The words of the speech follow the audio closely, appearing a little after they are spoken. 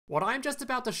What I'm just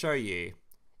about to show you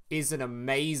is an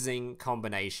amazing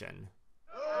combination.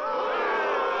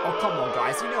 Oh, come on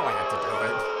guys, you know I had to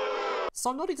do it.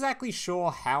 So I'm not exactly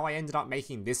sure how I ended up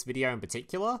making this video in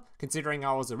particular, considering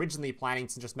I was originally planning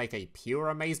to just make a pure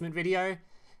amazement video,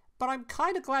 but I'm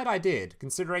kinda glad I did,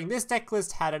 considering this deck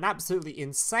list had an absolutely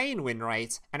insane win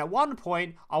rate, and at one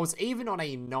point, I was even on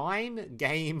a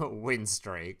 9-game win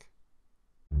streak.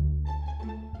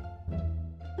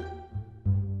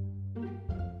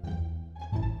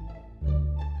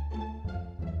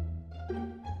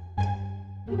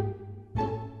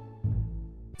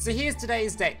 So here's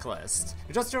today's deck list.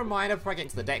 Just a reminder before I get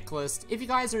into the deck list, if you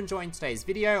guys are enjoying today's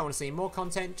video and want to see more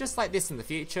content just like this in the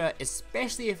future,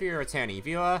 especially if you're a returning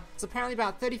viewer, so apparently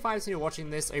about 35% of you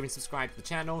watching this or even subscribed to the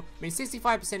channel, means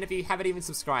 65% of you haven't even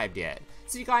subscribed yet.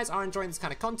 So if you guys are enjoying this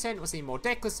kind of content, or seeing more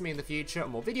deck lists from me in the future, or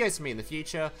more videos from me in the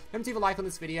future, remember to leave a like on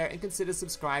this video and consider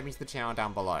subscribing to the channel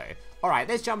down below. Alright,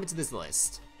 let's jump into this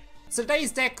list. So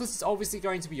today's deck list is obviously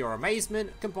going to be your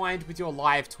Amazement combined with your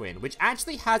Live Twin, which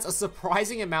actually has a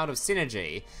surprising amount of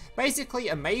synergy. Basically,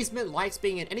 Amazement likes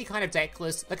being in any kind of deck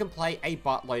list that can play a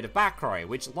buttload of back row,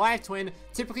 which Live Twin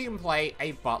typically can play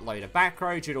a buttload of back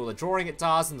row due to all the drawing it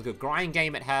does and the good grind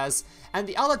game it has. And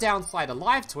the other downside of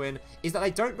Live Twin is that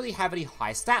they don't really have any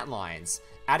high stat lines.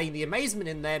 Adding the Amazement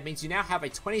in there means you now have a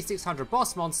 2600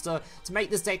 boss monster to make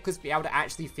this deck list be able to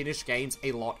actually finish games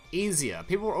a lot easier.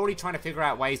 People are already trying to figure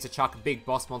out ways to chuck a big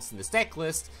boss monster in this deck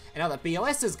list, and now that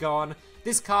BLS is gone,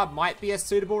 this card might be a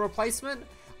suitable replacement.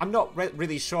 I'm not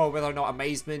really sure whether or not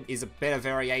Amazement is a better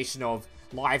variation of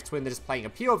Live Twin than just playing a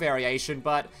pure variation,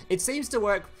 but it seems to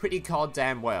work pretty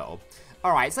goddamn well.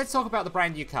 Alright, so let's talk about the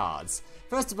brand new cards.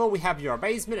 First of all, we have your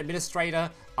Amazement Administrator,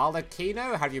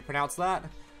 Arlekino, how do you pronounce that?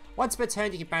 Once per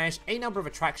turn, you can banish a number of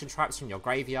attraction traps from your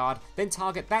graveyard, then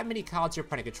target that many cards your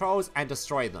opponent controls and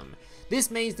destroy them. This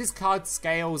means this card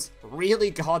scales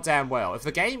really goddamn well. If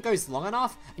the game goes long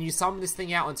enough and you summon this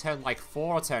thing out on turn like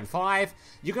 4 or turn 5,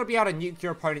 you're going to be able to nuke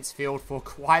your opponent's field for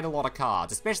quite a lot of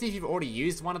cards, especially if you've already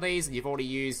used one of these and you've already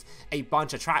used a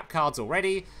bunch of trap cards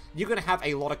already. You're going to have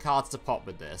a lot of cards to pop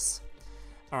with this.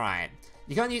 Alright.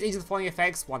 You can use each of the following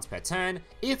effects once per turn.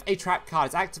 If a trap card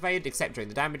is activated, except during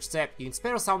the damage step, you can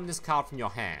special summon this card from your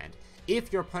hand.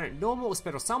 If your opponent normal or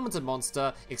special summons a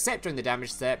monster, except during the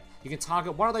damage step, you can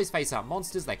target one of those face-up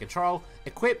monsters they control,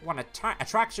 equip one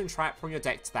attraction trap from your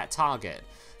deck to that target.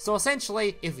 So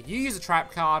essentially, if you use a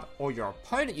trap card, or your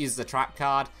opponent uses a trap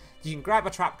card, you can grab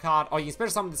a trap card, or you can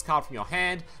special summon this card from your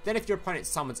hand, then if your opponent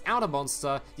summons out a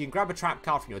monster, you can grab a trap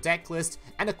card from your deck list,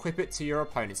 and equip it to your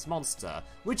opponent's monster,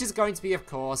 which is going to be, of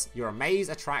course, your Amaze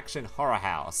Attraction Horror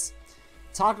House.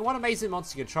 Target one amazing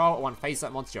monster you control, or one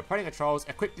face-up monster your opponent controls,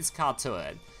 equip this card to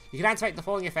it. You can activate the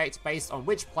following effect based on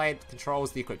which player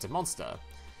controls the equipped monster.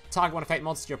 Target one effect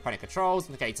monster your opponent controls,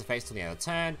 negate its effects on the end of the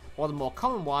turn, or the more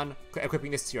common one,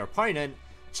 equipping this to your opponent.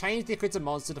 Change the equipped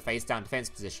monster to face down defense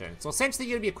position. So essentially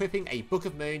you're going to be equipping a Book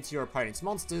of Moon to your opponent's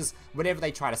monsters whenever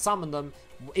they try to summon them,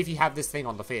 if you have this thing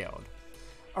on the field.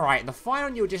 Alright, and the final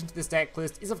new addition to this deck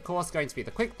list is of course going to be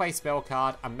the quick play spell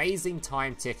card, Amazing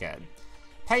Time Ticket.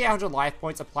 Pay 100 life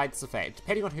points, apply this effect,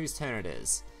 depending on whose turn it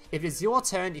is. If it's your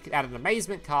turn, you can add an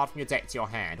Amazement card from your deck to your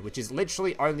hand, which is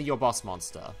literally only your boss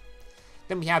monster.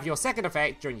 Then we have your second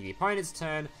effect during the opponent's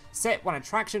turn, set one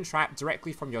attraction trap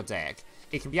directly from your deck.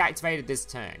 It can be activated this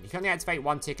turn. You can only activate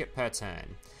one ticket per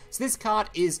turn. So this card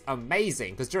is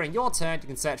amazing, because during your turn you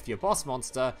can search for your boss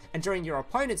monster, and during your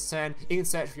opponent's turn you can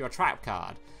search for your trap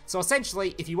card. So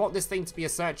essentially, if you want this thing to be a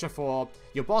searcher for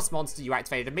your boss monster, you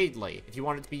activate it immediately. If you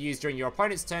want it to be used during your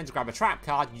opponent's turn to grab a trap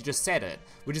card, you just set it.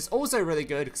 Which is also really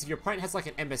good, because if your opponent has like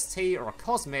an MST or a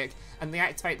Cosmic, and they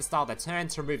activate at the start of their turn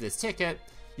to remove this ticket,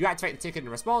 you activate the ticket in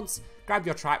response, grab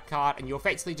your trap card, and you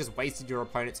effectively just wasted your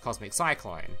opponent's Cosmic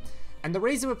Cyclone. And the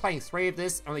reason we're playing 3 of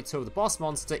this, only 2 of the boss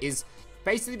monster, is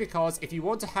basically because if you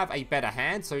want to have a better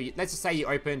hand, so let's just say you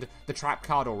opened the trap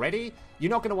card already,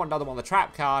 you're not going to want another one on the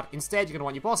trap card, instead you're going to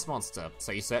want your boss monster,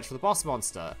 so you search for the boss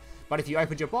monster. But if you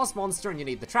opened your boss monster and you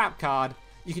need the trap card,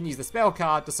 you can use the spell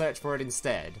card to search for it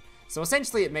instead. So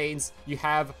essentially it means you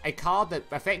have a card that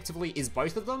effectively is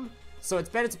both of them, so it's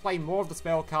better to play more of the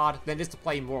spell card than just to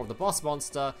play more of the boss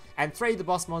monster, and 3 of the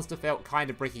boss monster felt kind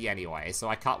of bricky anyway, so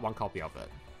I cut 1 copy of it.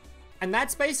 And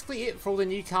that's basically it for all the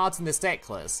new cards in this deck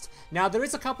list. Now, there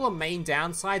is a couple of main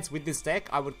downsides with this deck.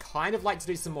 I would kind of like to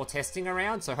do some more testing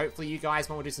around, so hopefully you guys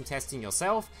want to do some testing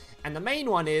yourself. And the main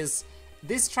one is,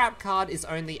 this trap card is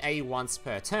only a once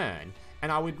per turn.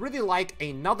 And I would really like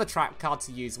another trap card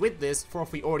to use with this for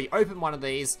if we already open one of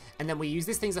these, and then we use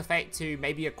this thing's effect to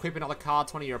maybe equip another card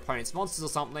to one of your opponent's monsters or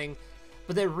something.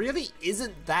 but there really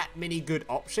isn't that many good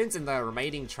options in the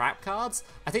remaining trap cards.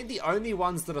 I think the only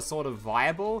ones that are sort of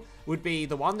viable would be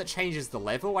the one that changes the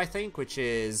level, I think, which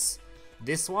is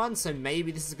this one. So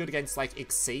maybe this is good against like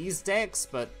Xyz's decks,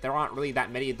 but there aren't really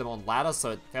that many of them on ladder,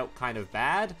 so it felt kind of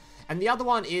bad. And the other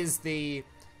one is the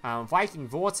Viking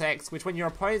Vortex, which when your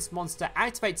opponent's monster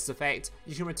activates its effect,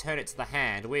 you can return it to the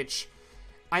hand, which,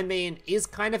 I mean, is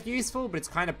kind of useful, but it's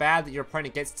kind of bad that your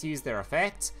opponent gets to use their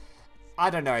effect. I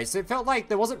don't know, so it felt like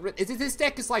there wasn't... This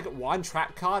deck is like one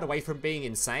trap card away from being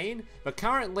insane, but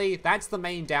currently that's the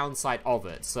main downside of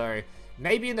it. So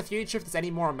maybe in the future, if there's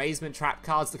any more Amazement trap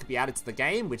cards that could be added to the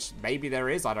game, which maybe there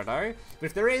is, I don't know. But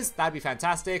if there is, that'd be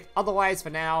fantastic. Otherwise, for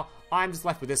now, I'm just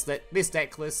left with this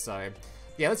deck list, so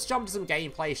yeah, let's jump to some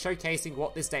gameplay showcasing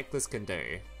what this deck list can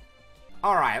do.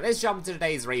 Alright, let's jump into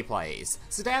today's replays.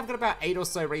 So today I've got about 8 or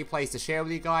so replays to share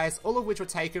with you guys, all of which were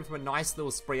taken from a nice little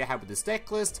spree I had with this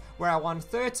deck list, where I won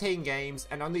 13 games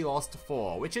and only lost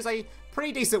 4, which is a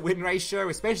pretty decent win ratio,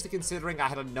 especially considering I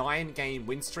had a 9-game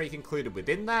win streak included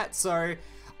within that, so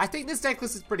I think this deck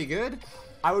list is pretty good.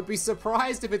 I would be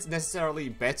surprised if it's necessarily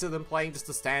better than playing just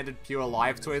a standard pure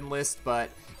live twin list,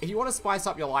 but if you want to spice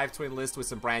up your live twin list with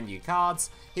some brand new cards,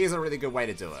 here's a really good way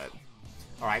to do it.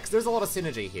 Alright, because there's a lot of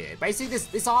synergy here. Basically,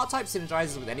 this art type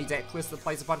synergizes with any deck list that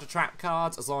plays a bunch of trap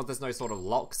cards, as long as there's no sort of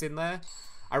locks in there.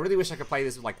 I really wish I could play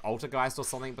this with, like, Altergeist or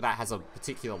something, but that has a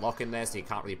particular lock in there, so you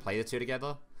can't really play the two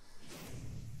together.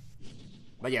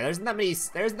 But yeah, there isn't that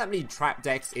many trap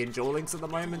decks in Duel Links at the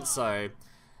moment, so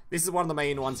this is one of the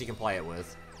main ones you can play it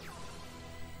with.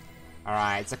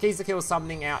 Alright, so Ki-Sikil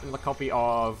summoning out in the copy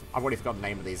of... I've already forgotten the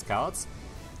name of these cards.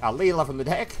 Lil-la from the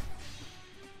deck.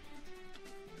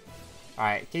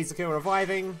 Alright, Ki-Sikil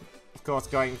reviving, of course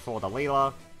going for the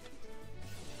Lil-la.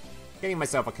 Getting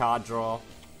myself a card draw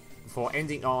before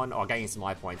ending on, or getting some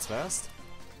life points first.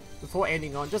 Before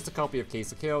ending on just a copy of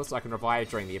Ki-Sikil so I can revive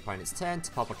during the opponent's turn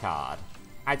to pop a card.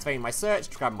 Activating my search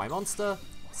to grab my monster,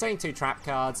 setting 2 trap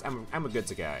cards, and we're good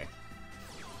to go.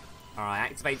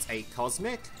 Alright, activates a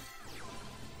Cosmic.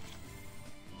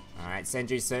 Alright,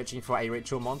 Senju searching for a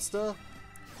ritual monster.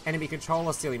 Enemy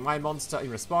controller stealing my monster. In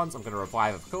response, I'm going to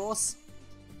revive, of course.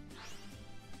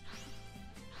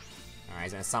 Alright,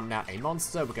 he's going to summon out a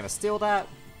monster. We're going to steal that.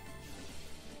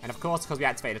 And of course, because we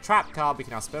activate a trap card, we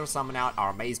can now special summon out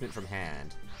our Amazement from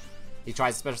hand. He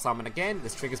tries to special summon again.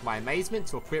 This triggers my Amazement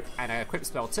to equip and an equip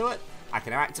spell to it. I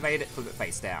can now activate it, flip it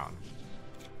face down.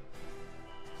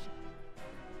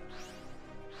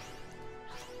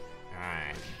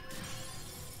 Alright.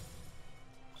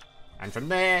 And from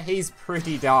there, he's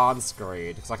pretty darn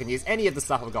screwed, because I can use any of the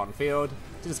stuff I've got in field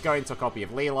to just go into a copy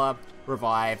of Lil-la,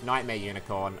 revive, Knightmare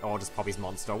Unicorn, or just pop his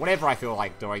monster, whatever I feel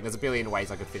like doing. There's a billion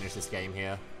ways I could finish this game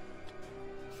here.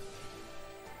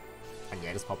 And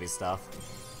yeah, just pop his stuff.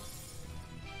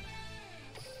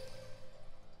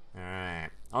 Alright,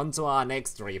 on to our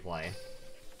next replay.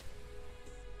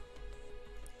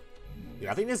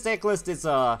 Yeah, I think this deck list is,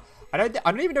 I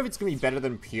don't even know if it's going to be better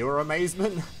than pure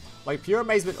Amazement. Like, pure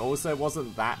Amazement also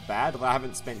wasn't that bad, but I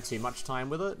haven't spent too much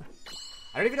time with it.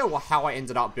 I don't even know how I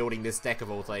ended up building this deck of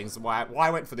all things, why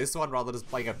I went for this one rather than just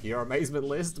playing a pure Amazement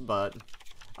list, but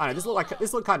I don't know,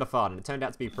 this looked kind of fun. It turned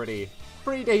out to be pretty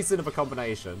decent of a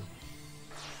combination.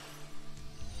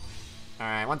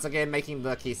 Alright, once again making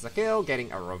the Ki-Sikil,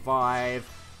 getting a revive,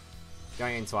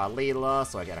 going into our Lil-la,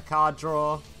 so I get a card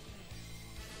draw.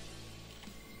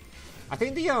 I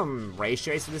think the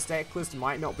ratios for this deck list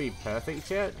might not be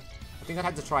perfect yet. I think I'd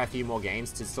have to try a few more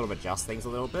games to sort of adjust things a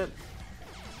little bit.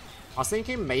 I was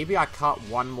thinking maybe I cut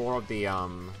one more of the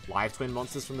live twin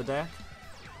monsters from the deck.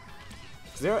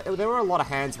 There were a lot of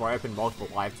hands where I opened multiple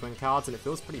live twin cards and it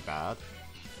feels pretty bad.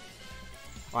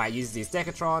 Alright, uses his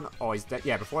Decatron, or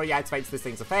yeah, before he activates this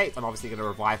thing's effect, I'm obviously going to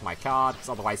revive my card, because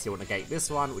otherwise he'll negate this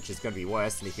one, which is going to be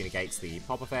worse than if he negates the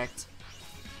pop effect.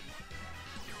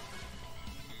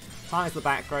 Times the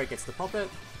back row, gets to pop it.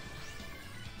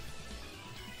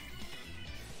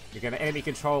 You're going to enemy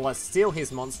controller, steal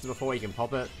his monster before he can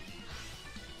pop it.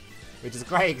 Which is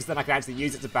great, because then I can actually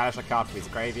use it to banish a card from his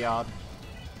graveyard.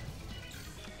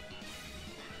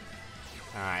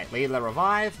 Alright, Lil-la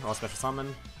revive, or special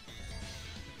summon.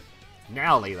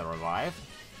 Now Lil-la revive.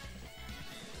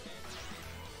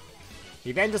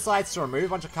 He then decides to remove a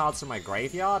bunch of cards from my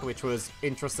graveyard, which was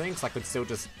interesting, because I could still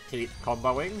just keep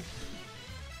comboing.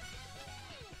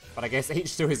 But I guess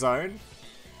each to his own.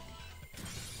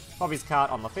 Pop his card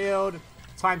on the field.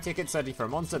 Time ticket, searching for a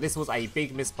monster. This was a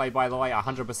big misplay, by the way. I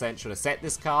 100% should have set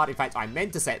this card. In fact, I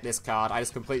meant to set this card. I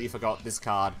just completely forgot this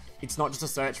card. It's not just a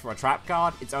search for a trap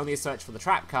card. It's only a search for the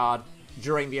trap card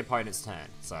during the opponent's turn.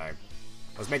 So, I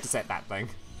was meant to set that thing.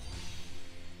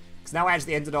 So now I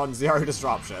actually ended on 0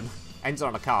 disruption. Ended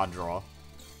on a card draw.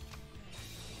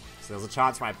 So there's a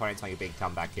chance for my opponent to make a big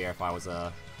comeback here if I was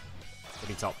to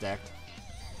be top decked.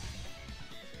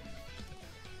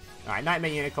 Alright,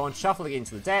 Knightmare Unicorn, shuffling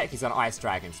into the deck. He's got Ice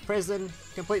Dragon's Prison.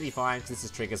 Completely fine, because this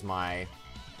just triggers my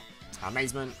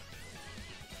Amazement.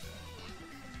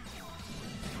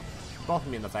 Bop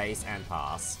him in the face and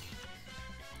pass.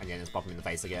 And then just bop him in the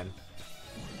face again.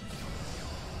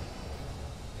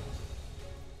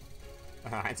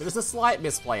 Alright, so there's a slight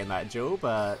misplay in that duel,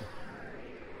 but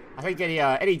I think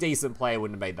any decent player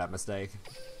wouldn't have made that mistake.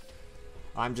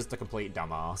 I'm just a complete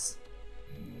dumbass.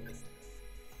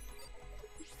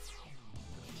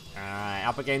 Alright,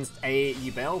 up against a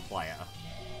Yubel player.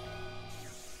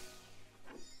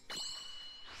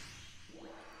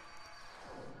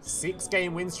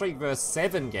 Six-game win streak versus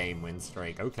 7-game win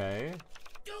streak. Okay.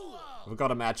 We've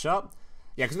got a matchup.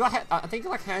 Yeah, because I think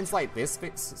like hands like this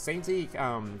seem to be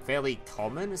fairly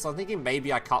common. So I'm thinking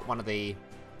maybe I cut one of the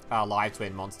live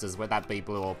twin monsters, whether that be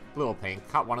blue or pink.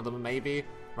 Cut one of them maybe.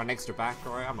 Run extra back,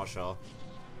 or I'm not sure.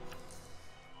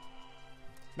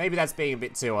 Maybe that's being a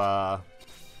bit too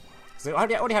so I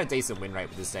already had a decent win rate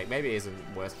with this deck. Maybe it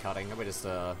isn't worth cutting. Maybe just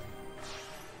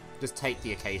take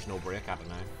the occasional brick. I don't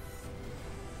know.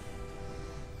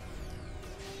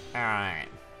 Alright.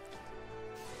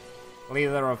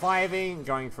 Lil-la reviving,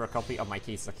 going for a copy of my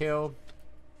Ki-Sikil.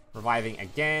 Reviving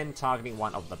again, targeting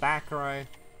one of the back row.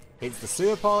 Hits the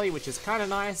Super Poly, which is kind of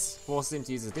nice. Forces him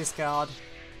to use his discard.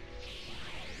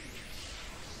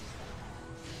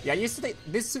 Yeah, I used to think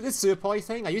this Super Poly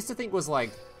thing, I used to think was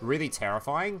like really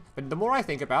terrifying. But the more I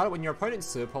think about it, when your opponent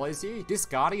Super Polys you,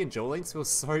 discarding in Duel Links feels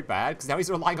so bad because now he's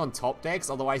relying on top decks.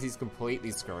 Otherwise, he's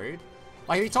completely screwed.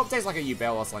 Like if he top decks like a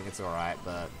Yubel or something, it's alright.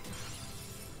 But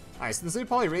alright, so the Super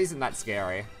Poly really isn't that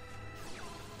scary.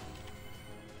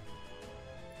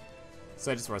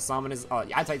 Searches for a Summoner's... Oh,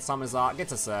 yeah, activate Summoner's Art,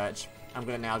 gets a search. I'm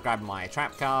gonna now grab my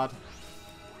Trap card.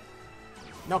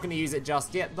 Not gonna use it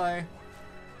just yet, though.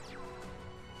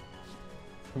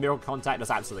 Miracle Contact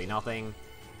does absolutely nothing.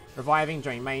 Reviving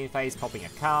during main phase, popping a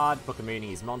card, Book of Mooning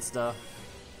his monster.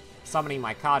 Summoning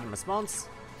my card in response.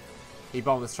 He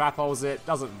bombs Trap Holes it,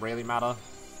 doesn't really matter.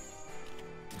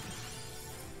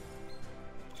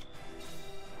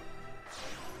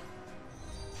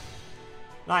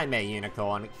 Knightmare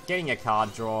Unicorn, getting a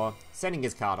card draw, sending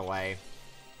his card away,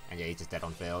 and yeah, he's just dead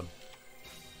on field.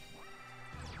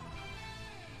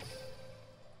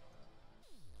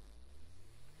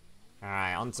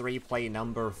 Alright, on to replay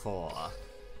number 4.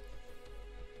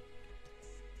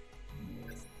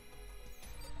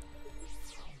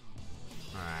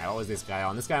 Alright, what was this guy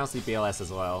on? This guy must be BLS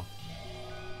as well.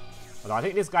 Although I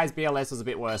think this guy's BLS was a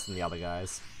bit worse than the other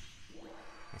guys.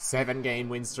 A 7-game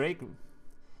win streak.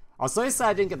 I was so sad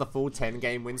I didn't get the full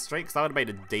 10-game win streak, because that would have made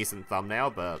a decent thumbnail,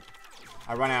 but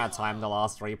I ran out of time in the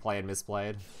last replay and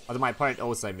misplayed. Although my opponent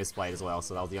also misplayed as well,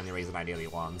 so that was the only reason I nearly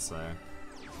won, so...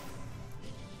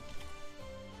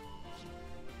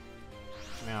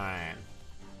 Alright.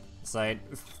 So,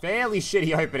 fairly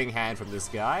shitty opening hand from this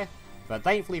guy. But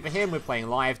thankfully for him, we're playing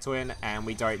Live Twin, and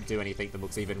we don't do anything that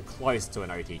looks even close to an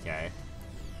OTK.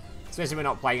 Especially when we're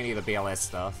not playing any of the BLS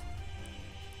stuff.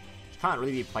 Which can't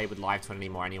really be played with Live Twin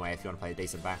anymore anyway, if you want to play a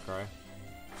decent back row.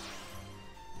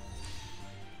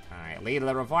 Alright,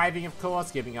 Lil-la reviving, of course,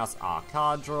 giving us our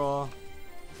card draw.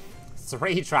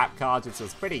 3 trap cards, which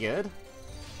was pretty good.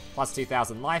 Plus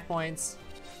 2,000 life points.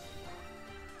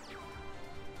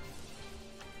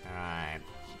 Alright.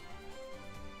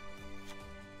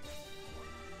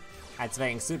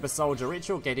 Activating Super Soldier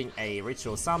Ritual, getting a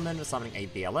Ritual Summon, summoning a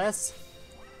BLS.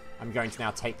 I'm going to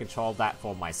now take control of that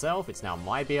for myself. It's now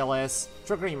my BLS,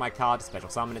 triggering my card to special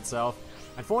summon itself.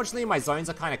 Unfortunately, my zones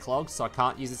are kind of clogged, so I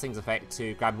can't use this thing's effect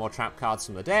to grab more trap cards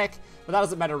from the deck, but that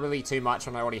doesn't matter really too much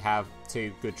when I already have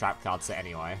 2 good trap cards set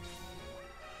anyway.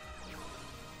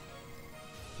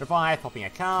 Revive, popping a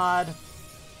card,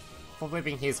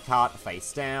 flipping his card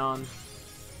face down.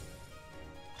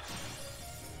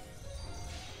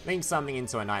 Link summoning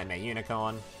into a Knightmare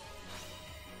Unicorn.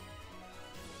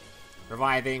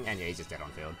 Reviving, and yeah, he's just dead on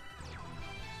field.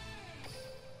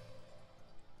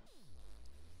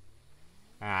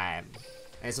 Alright.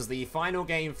 This was the final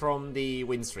game from the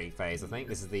win streak phase, I think.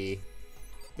 This is the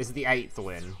 8th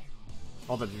win.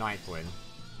 Or the 9th win.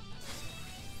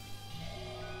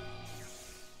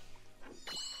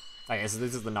 Okay, so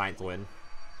this is the 9th win.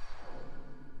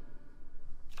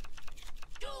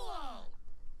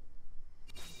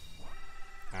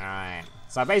 Alright,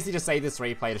 so I basically just saved this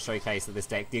replay to showcase that this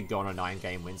deck did go on a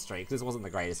 9-game win streak. This wasn't the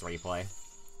greatest replay.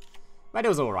 But it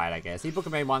was alright, I guess. He Book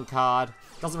of Mooning 1 card.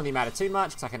 Doesn't really matter too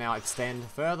much, because I can now extend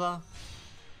further.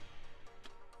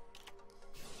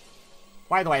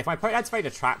 By the way, if my opponent had played a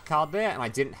trap card there and I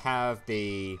didn't have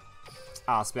the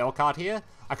spell card here,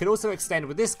 I could also extend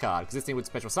with this card, because this thing would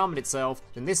special summon itself,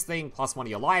 then this thing plus one of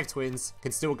your live twins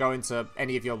can still go into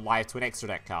any of your live twin extra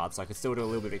deck cards, so I could still do a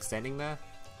little bit of extending there.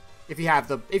 If you have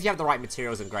the right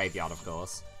materials in graveyard, of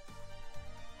course.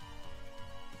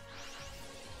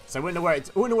 So it wouldn't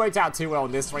have worked out too well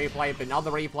in this replay, but in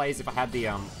other replays, if I had the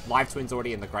live twins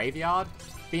already in the graveyard,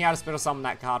 being able to special summon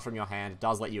that card from your hand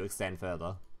does let you extend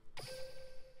further.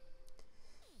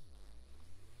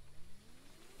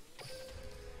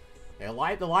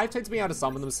 Yeah, the live twins being able to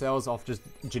summon themselves off just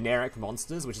generic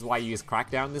monsters, which is why you use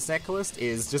Crackdown in this deck list,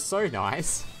 is just so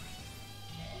nice.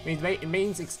 It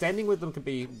means extending with them can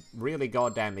be really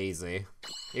goddamn easy,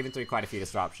 even through quite a few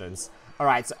disruptions.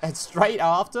 Alright, so straight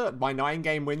after my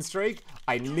 9-game win streak,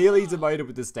 I nearly demoted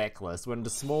with this deck list. Went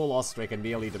into small loss streak and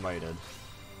nearly demoted.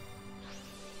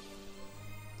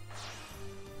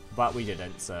 But we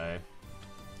didn't, so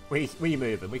we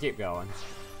move and we keep going.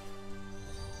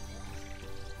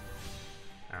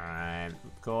 Alright,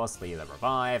 of course, Lil-la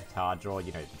revive, card draw,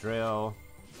 you know the drill.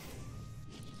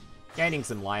 Gaining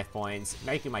some life points,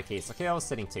 making my Ki-Sikil,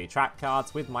 setting 2 trap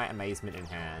cards with my Amazement in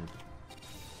hand.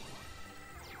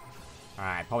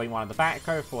 Alright, popping one on the back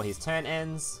row before his turn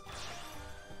ends.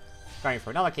 Going for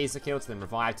another Ki-Sikil to then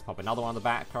revive to pop another one on the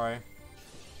back row.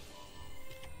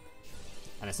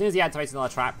 And as soon as he activates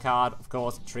another trap card, of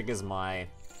course, it triggers my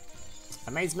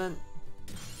Amazement.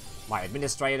 My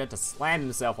Administrator to slam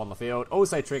himself on the field.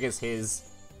 Also triggers his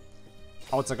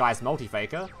Poltergeist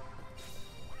Multi-Faker,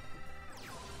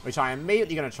 which I am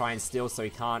immediately going to try and steal so he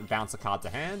can't bounce a card to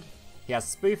hand. He has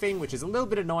Spoofing, which is a little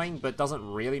bit annoying, but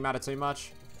doesn't really matter too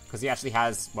much, because he actually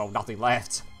has, well, nothing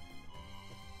left.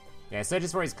 Yeah,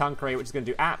 searches for his Concrete, which is going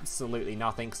to do absolutely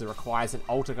nothing, because it requires an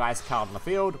Altergeist card on the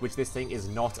field, which this thing is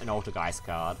not an Altergeist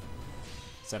card.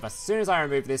 So if as soon as I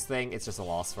remove this thing, it's just a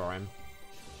loss for him.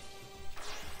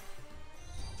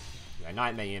 Yeah,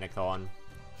 Knightmare Unicorn.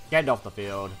 Get off the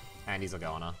field, and he's a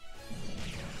goner.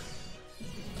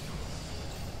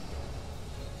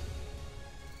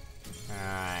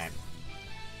 Alright.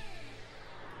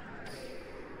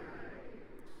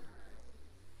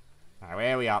 Alright,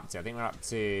 where are we up to? I think we're up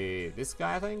to this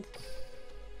guy, I think.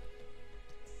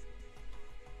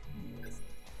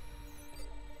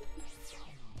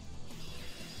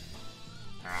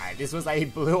 Alright, this was a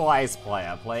Blue Eyes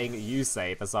player playing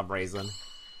Yusei for some reason.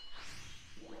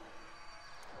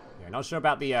 Yeah, not sure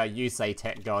about the Yusei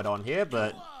tech going on here,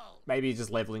 but maybe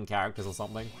just leveling characters or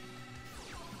something.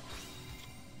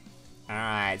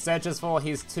 Alright, searches for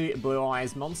his 2 Blue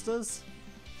Eyes monsters.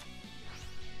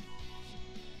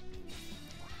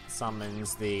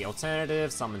 Summons the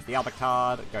alternative, summons the other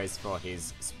card, goes for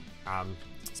his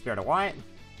Spirit of White.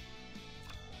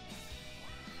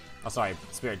 Oh, sorry,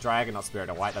 Spirit Dragon, not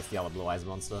Spirit of White, that's the other Blue Eyes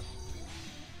monster.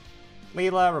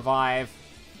 Lil-la, revive.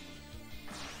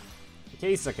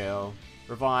 Ki-Sikil,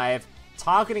 revive,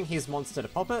 targeting his monster to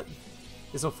pop it.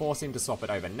 This will force him to swap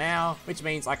it over now, which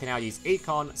means I can now use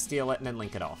Econ, steal it, and then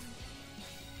link it off.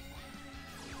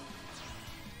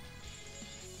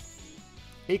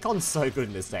 Econ's so good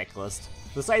in this deck list.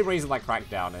 For the same reason like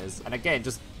Crackdown is, and again,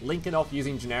 just linking off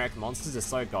using generic monsters is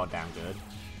so goddamn good.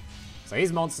 So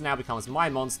his monster now becomes my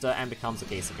monster and becomes a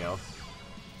Ki-Sikil.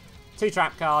 2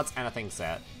 trap cards and a thing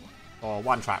set. Or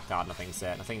 1 trap card and a thing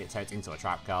set, and I think it turns into a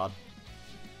trap card.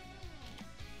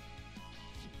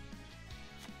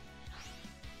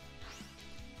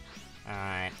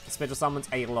 Alright, special summons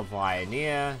a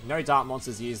Levianeer. No dark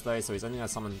monsters used though, so he's only going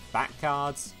to summon back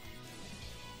cards.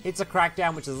 Hits a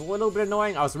Crackdown, which is a little bit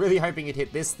annoying. I was really hoping he'd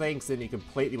hit this thing, so then he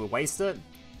completely would waste it.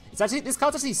 This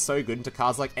card's actually so good into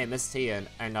cards like MST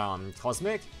and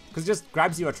Cosmic, because it just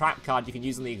grabs you a trap card you can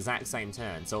use on the exact same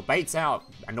turn. So it baits out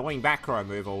annoying back row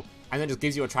removal, and then just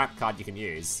gives you a trap card you can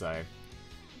use, so.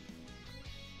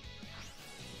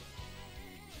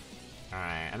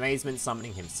 Alright, Amazement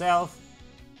summoning himself.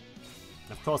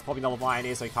 Of course, popping the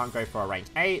Levianeer so he can't go for a rank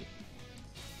 8.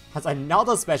 Has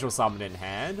another special summon in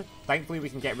hand. Thankfully, we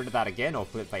can get rid of that again or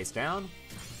put it face down.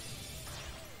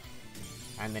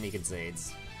 And then he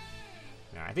concedes.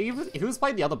 Now, I think if he was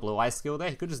playing the other Blue Eyes skill there,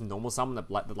 he could just normal summon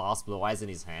the last Blue Eyes in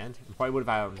his hand. And probably would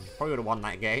have won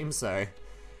that game, so.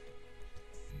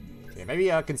 Yeah, maybe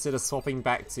consider swapping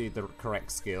back to the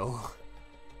correct skill.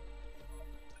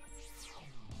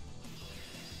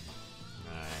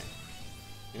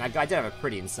 I did have a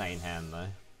pretty insane hand, though.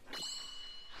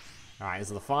 Alright, this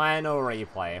is the final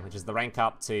replay, which is the rank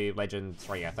up to Legend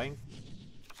 3, I think.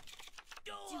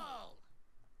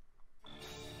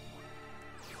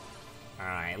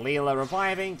 Alright, Lil-la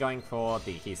reviving, going for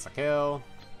the Ki-Sikil.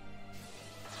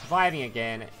 Reviving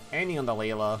again, ending on the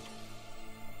Lil-la.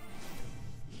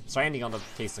 So ending on the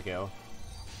Ki-Sikil.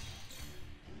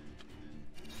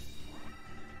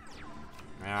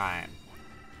 Alright.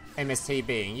 MST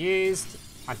being used.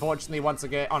 Unfortunately, once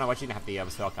again... Oh no, I didn't have the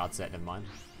spell card set, never mind.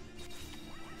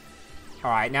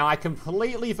 Alright, now I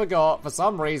completely forgot. For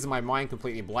some reason, my mind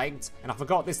completely blanked. And I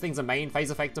forgot this thing's a main phase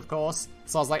effect, of course.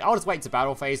 So I was like, I'll just wait to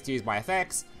battle phase to use my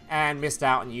effects. And missed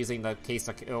out on using the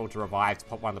Ki-Sikil to revive to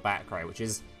pop one of the back row, which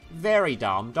is very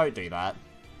dumb. Don't do that.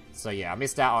 So yeah, I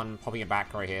missed out on popping a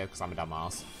back row here because I'm a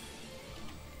dumbass.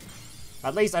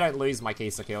 At least I don't lose my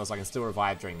Ki-Sikil, so I can still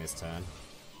revive during this turn.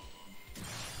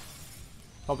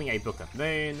 Popping a Book of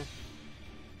Moon.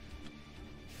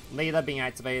 Lil-la being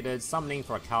activated, summoning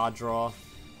for a card draw.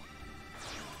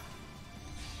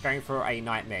 Going for a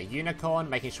Knightmare Unicorn,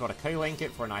 making sure to co-link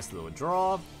it for a nice little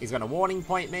draw. He's going to Warning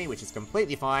Point me, which is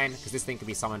completely fine, because this thing can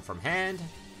be summoned from hand.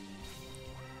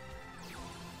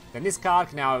 Then this card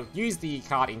can now use the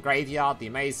card in Graveyard, the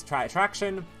Amaze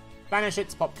Attraction, banish it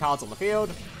to pop cards on the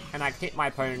field, and I hit my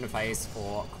opponent in the face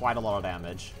for quite a lot of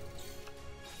damage.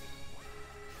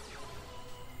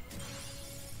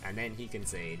 And then he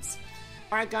concedes.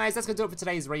 Alright guys, that's going to do it for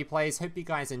today's replays. Hope you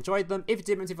guys enjoyed them. If you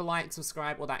did, leave a like,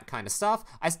 subscribe, all that kind of stuff.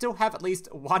 I still have at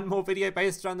least one more video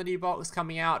based around the new box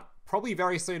coming out probably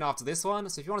very soon after this one.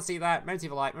 So if you want to see that, remember to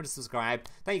leave a like, remember to subscribe.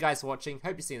 Thank you guys for watching.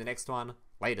 Hope you see you in the next one.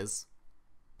 Laters.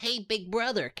 Hey, big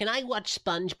brother, can I watch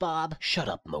SpongeBob? Shut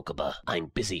up, Mokuba. I'm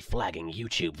busy flagging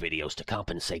YouTube videos to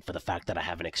compensate for the fact that I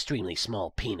have an extremely small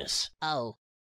penis. Oh.